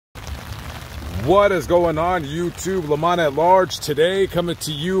What is going on, YouTube? Lamont at Large today, coming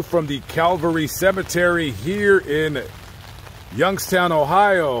to you from the Calvary Cemetery here in Youngstown,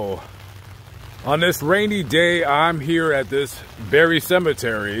 Ohio. On this rainy day, I'm here at this very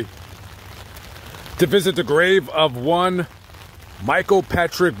cemetery to visit the grave of one Michael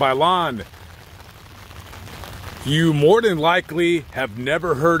Patrick Bilon. You more than likely have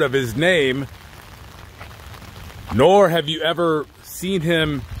never heard of his name, nor have you ever seen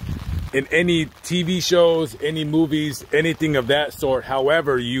him in any TV shows, any movies, anything of that sort.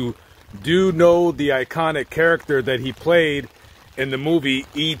 However, you do know the iconic character that he played in the movie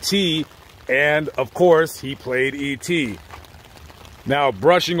E.T., and of course, he played E.T. Now,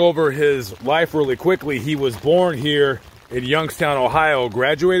 brushing over his life really quickly, he was born here in Youngstown, Ohio,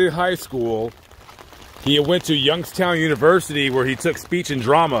 graduated high school. He went to Youngstown University where he took speech and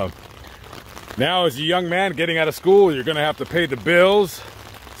drama. Now, as a young man getting out of school, you're going to have to pay the bills.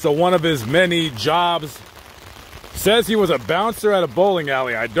 So one of his many jobs says he was a bouncer at a bowling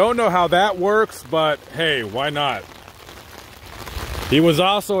alley. I don't know how that works, but hey, why not? He was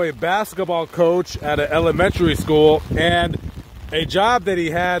also a basketball coach at an elementary school, and a job that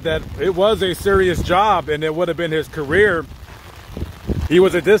he had that it was a serious job and it would have been his career. He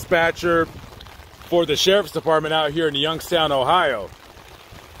was a dispatcher for the sheriff's department out here in Youngstown, Ohio.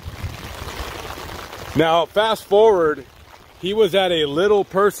 Now, fast forward, he was at a Little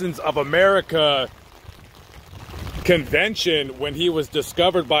Persons of America convention when he was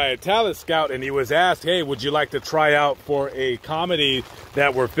discovered by a talent scout, and he was asked, hey, would you like to try out for a comedy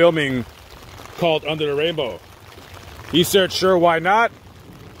that we're filming called Under the Rainbow? He said, sure, why not?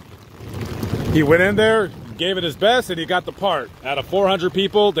 He went in there, gave it his best, and he got the part. Out of 400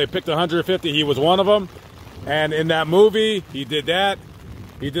 people, they picked 150. He was one of them. And in that movie, he did that.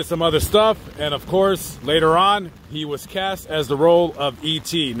 He did some other stuff, and of course, later on, he was cast as the role of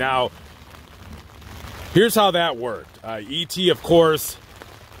E.T. Now, here's how that worked. E.T., of course,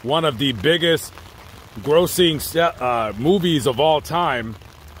 one of the biggest grossing movies of all time.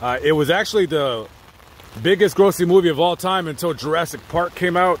 It was actually the biggest grossing movie of all time until Jurassic Park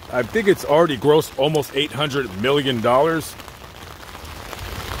came out. I think it's already grossed almost $800 million.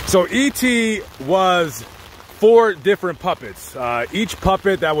 So E.T. was 4 different puppets. Each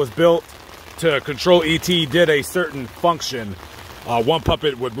puppet that was built to control E.T. did a certain function. One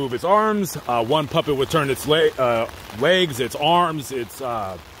puppet would move its arms, one puppet would turn its legs, its arms, its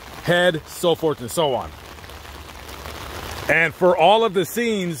head, so forth and so on. And for all of the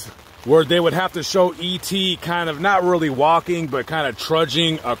scenes where they would have to show E.T. kind of not really walking, but kind of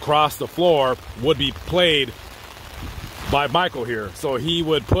trudging across the floor, would be played by Michael here. So he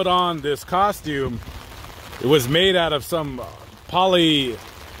would put on this costume. It was made out of some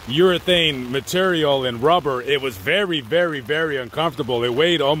polyurethane material and rubber. It was very, very, very uncomfortable. It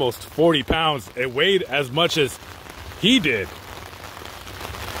weighed almost 40 pounds. It weighed as much as he did.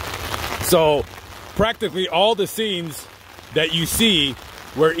 So practically all the scenes that you see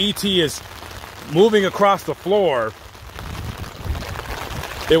where E.T. is moving across the floor,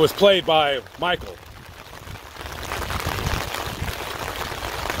 it was played by Michael.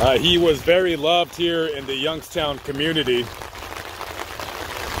 He was very loved here in the Youngstown community.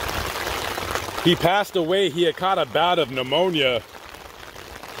 He passed away. He had caught a bout of pneumonia,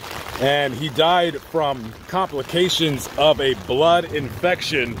 and he died from complications of a blood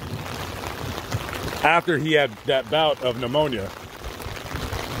infection after he had that bout of pneumonia.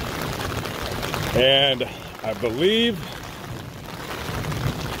 And I believe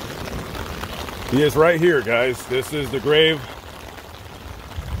he is right here, guys. This is the grave.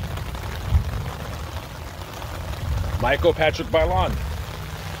 Michael Patrick Bilon.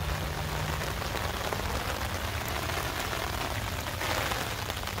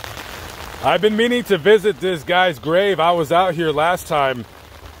 I've been meaning to visit this guy's grave. I was out here last time,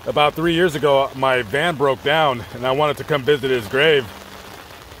 about 3 years ago. My van broke down, and I wanted to come visit his grave.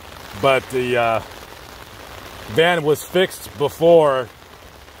 But the van was fixed before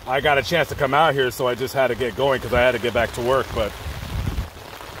I got a chance to come out here, so I just had to get going because I had to get back to work. But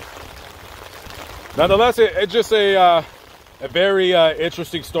nonetheless, it's just a very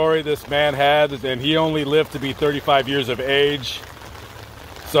interesting story this man had, and he only lived to be 35 years of age.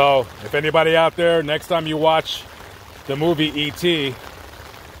 So if anybody out there, next time you watch the movie E.T.,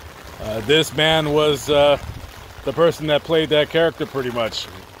 this man was the person that played that character pretty much.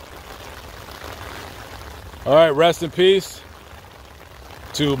 All right, rest in peace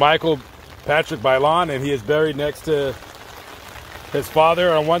to Michael Patrick Bilon, and he is buried next to his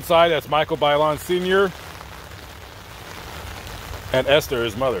father on one side. That's Michael Bilon Sr. and Esther,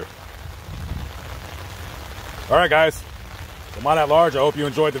 his mother. All right, guys. Come on at large. I hope you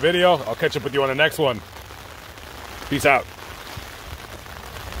enjoyed the video. I'll catch up with you on the next one. Peace out.